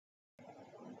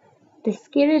The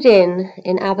Skirrid Inn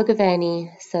in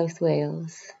Abergavenny, South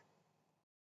Wales.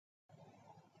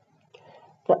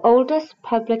 The oldest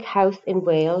public house in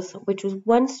Wales, which was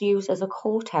once used as a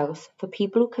courthouse for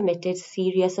people who committed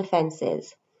serious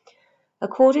offences.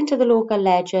 According to the local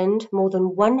legend, more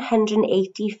than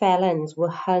 180 felons were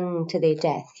hung to their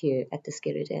death here at the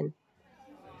Skirrid Inn.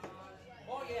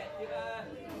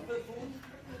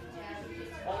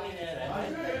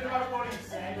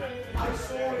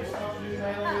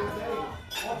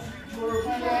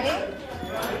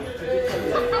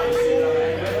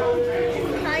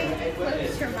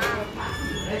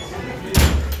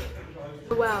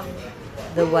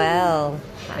 The well,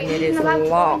 and it is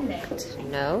locked.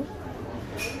 No?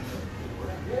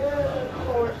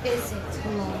 Or is it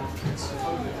locked?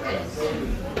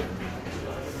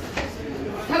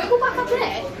 Can we go back up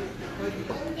there?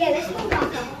 Yeah, let's go back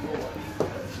up.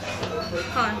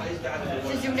 Come on.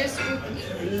 Just do this.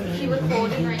 Keep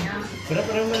recording right now. Put up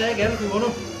around there again if you want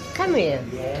to. Come here.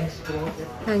 Yes, go on.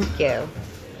 Thank you.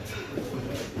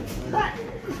 What?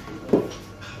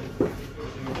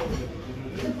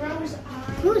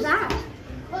 Who's that?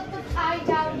 Put the tie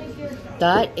down if you're...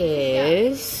 That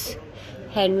is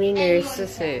Henry Nurse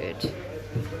III.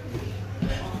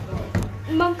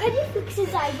 Mum, can you fix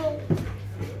his eyeball?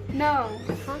 No.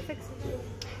 I can't fix it.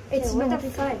 It's not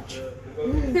fudge.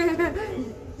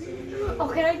 Oh,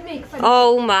 can I make fudge?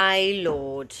 Oh my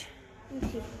lord.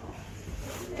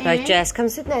 Right, Jess, come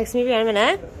sit next to me for a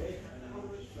minute.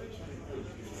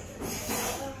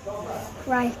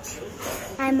 Right.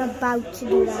 I'm about to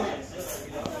do that.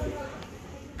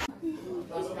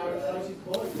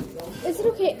 Is it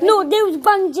okay? No, there was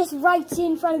one just right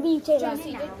in front of you, Taylor.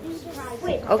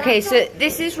 Okay, so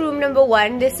this is room number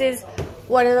 1. This is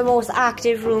one of the most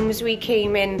active rooms we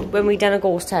came in when we done a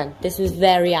ghost hunt. This was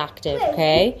very active,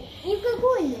 okay? You can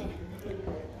go in there.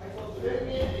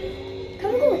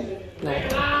 Come go in.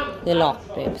 No, they're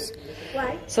locked, babes.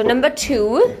 Why? So number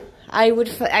 2, I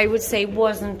would say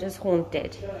wasn't as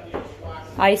haunted.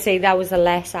 I say that was a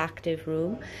less active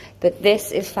room, but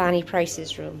this is Fanny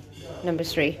Prices' room, number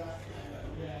 3.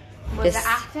 Was it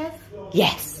active?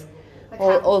 Yes.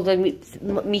 All the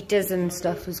meters and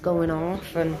stuff was going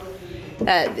off, and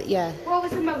yeah. What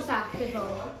was the most active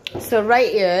one? So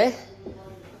right here.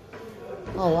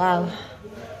 Oh wow.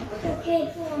 Okay,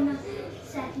 for 1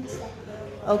 second.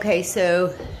 Okay,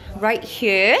 so right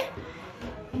here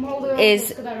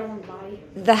is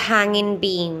the hanging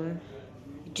beam.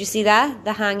 Did you see that?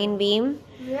 The hanging beam?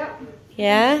 Yep.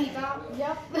 Yeah?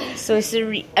 Yep. So it's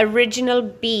the original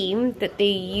beam that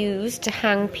they used to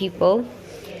hang people.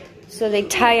 So they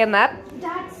tie them up.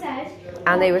 Dad said.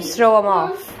 And they would throw them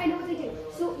off. I know what they do.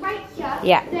 So right here,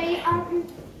 yeah. They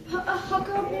put a hook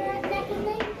on their neck and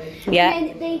thing. Yeah. And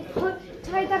then they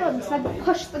tie that on, so they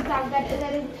push them down.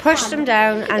 Then push them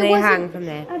down and they hang from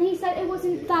there. And he said it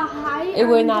wasn't that high. It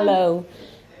wasn't that low.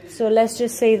 So let's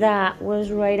just say that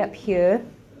was right up here.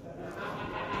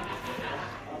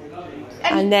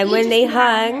 And then when they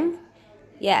hung,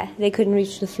 yeah, they couldn't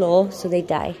reach the floor, so they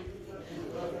die.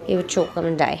 He would choke them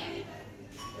and die.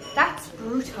 That's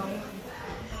brutal.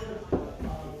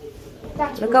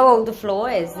 Look how old the floor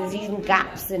is. There's even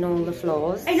gaps in all the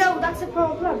floors. I know, that's a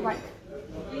problem. Like,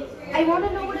 I want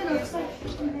to know what it looks like.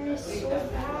 It's so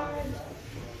bad.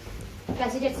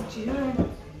 Guess it gets a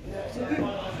June.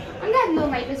 I'm getting no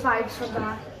nightmares vibes from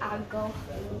that angle.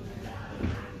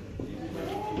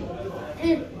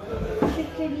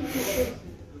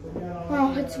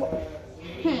 Oh, it's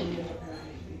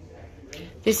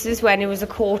This is when it was a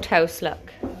courthouse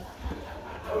look.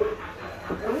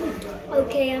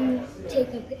 Okay, I'm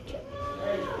taking a picture.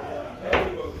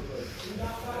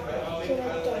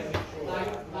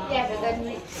 Yeah, but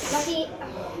then lucky.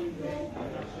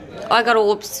 I got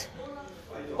orbs.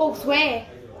 Orbs where?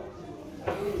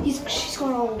 She's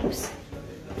got orbs.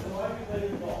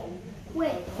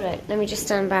 Where? Right, let me just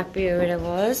stand back where it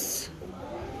was.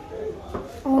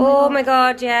 Oh my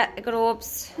god, yeah, I got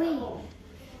orbs. Wait.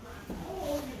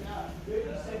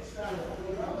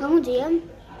 Oh dear.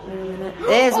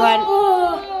 There's one.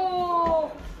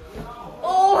 Oh.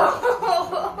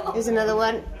 Oh. There's another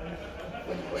one.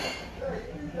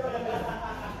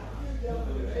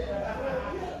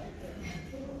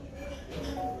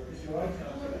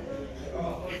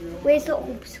 Where's the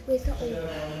orbs? Where's the orbs?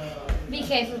 Be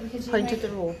careful because you Point at the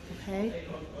rope, okay?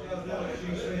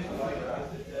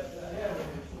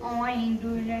 Oh, I ain't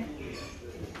doing it.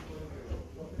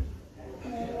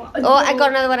 Oh, I got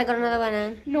another one,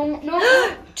 Anne. No.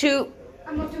 2.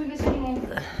 I'm not doing this anymore.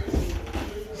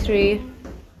 3.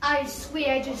 I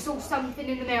swear I just saw something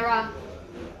in the mirror.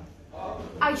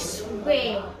 I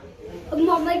swear.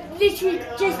 Mom, like, literally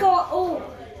just go, oh.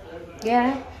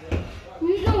 Yeah.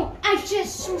 No, I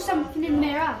just saw something in the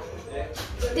mirror.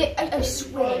 I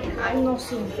swear, I'm not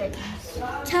seeing things.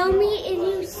 Tell me if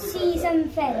you see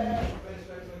something.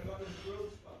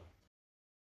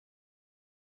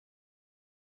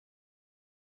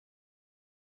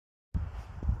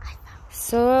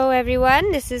 So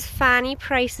everyone, this is Fanny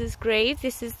Price's grave.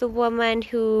 This is the woman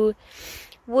who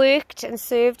worked and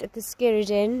served at the Skirrid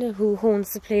Inn, who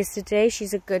haunts the place today.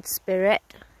 She's a good spirit.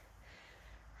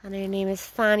 And her name is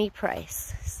Fanny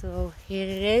Price. So here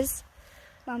it is.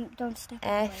 Mom, don't step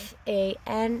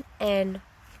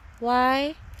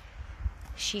Fanny.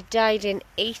 She died in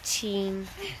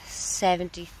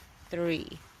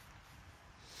 1873.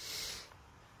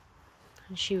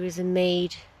 And she was a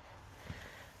maid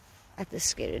at the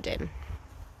Skirrid Inn.